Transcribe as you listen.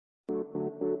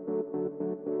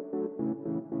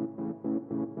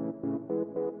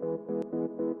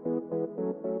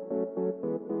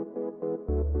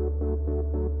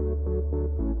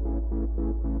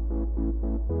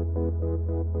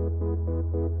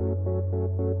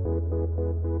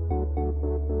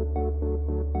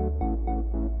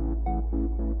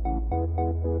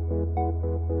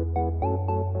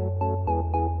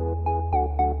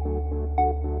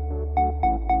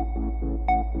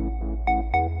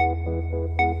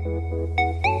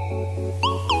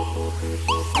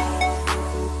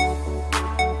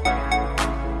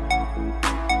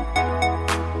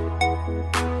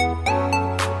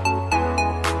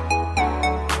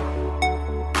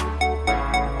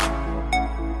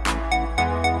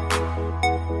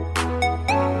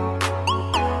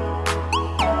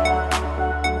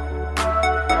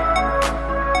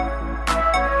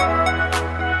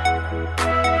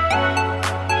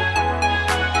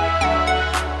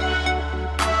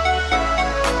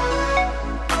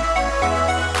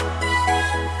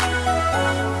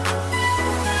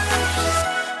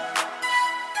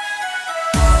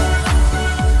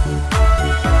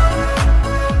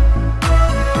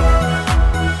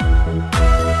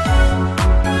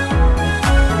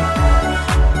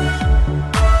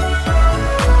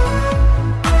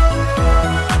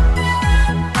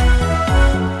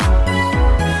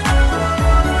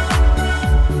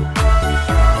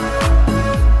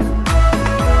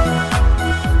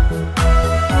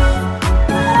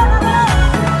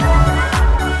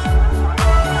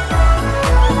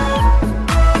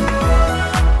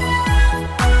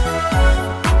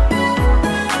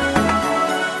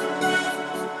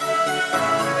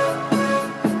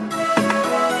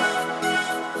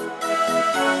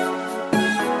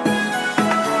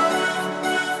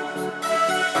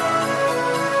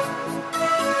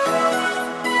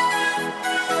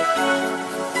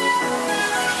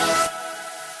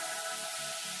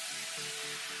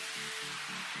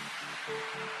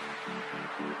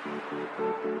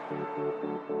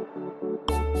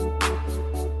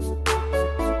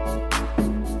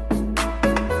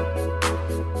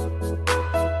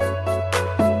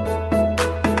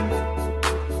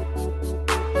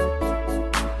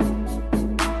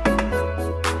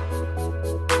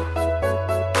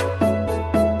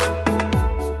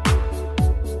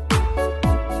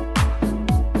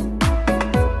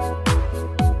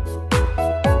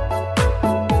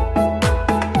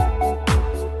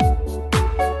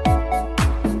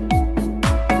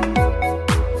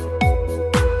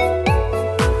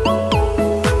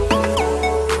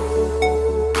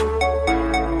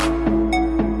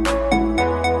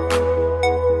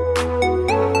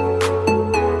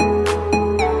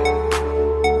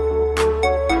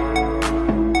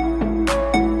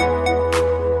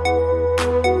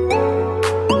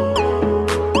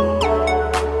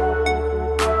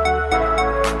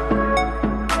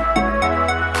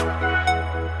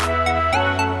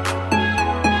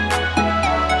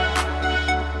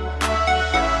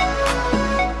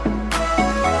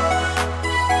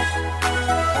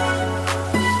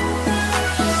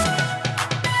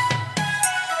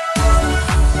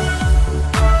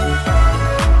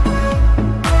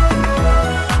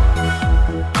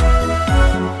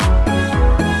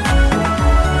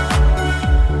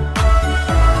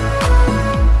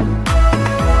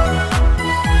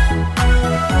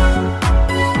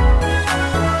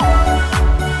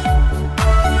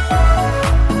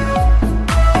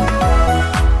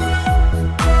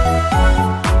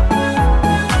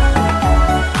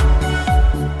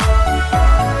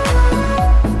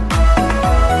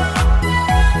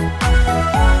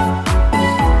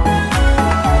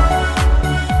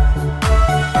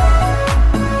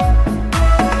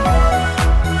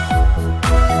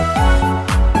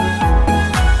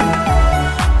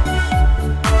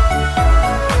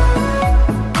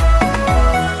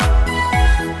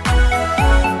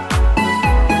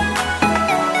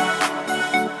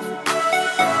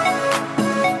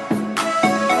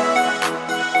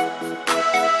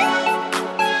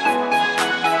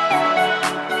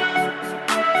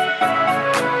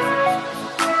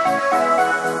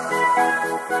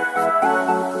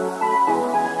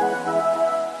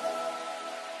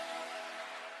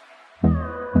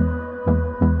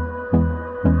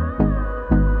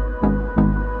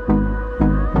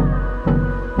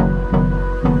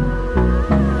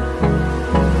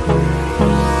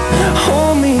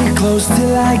close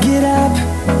till I get up.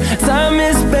 Time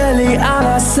is barely on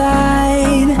our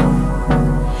side.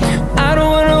 I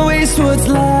don't wanna waste what's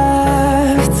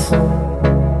left.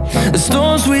 The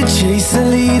storms we chase are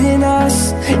leading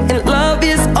us, and love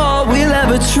is all we'll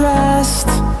ever trust.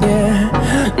 Yeah,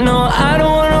 no, I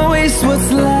don't wanna waste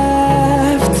what's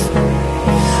left.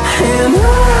 And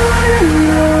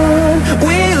on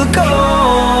we'll go,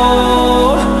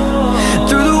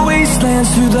 through the wastelands,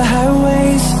 through the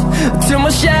highways, till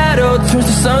my shadow turns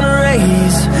to sun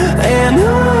rays. And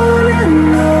on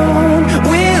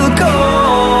we'll go,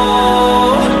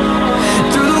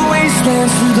 through the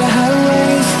wastelands, through the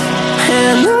highways,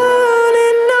 and on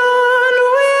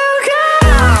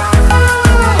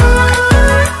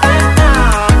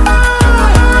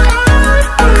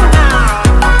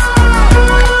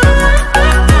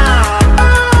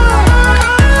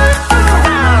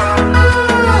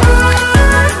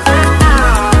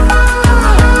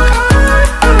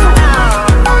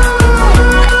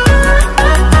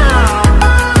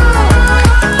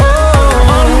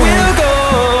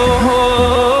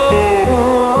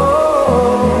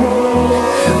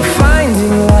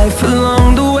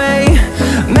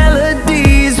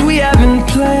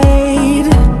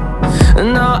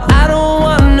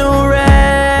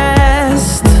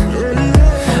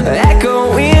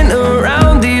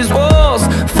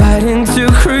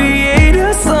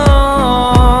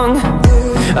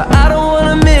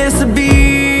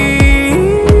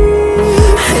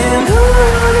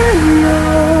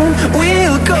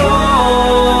we'll go.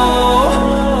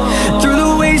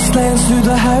 Through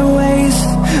the highways,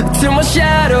 till my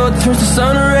shadow turns to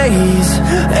sun rays.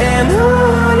 And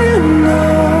on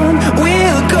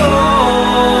we'll go,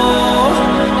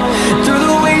 through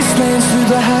the wastelands, through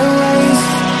the highways,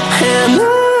 and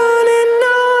on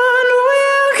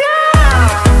we'll go.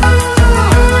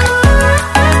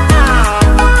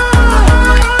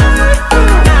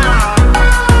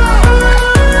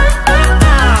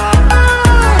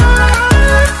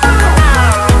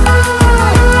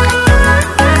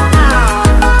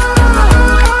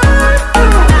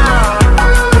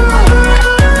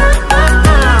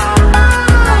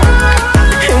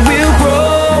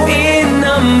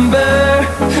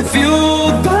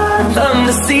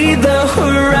 See the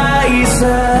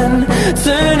horizon,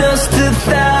 turn us to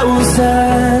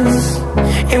thousands.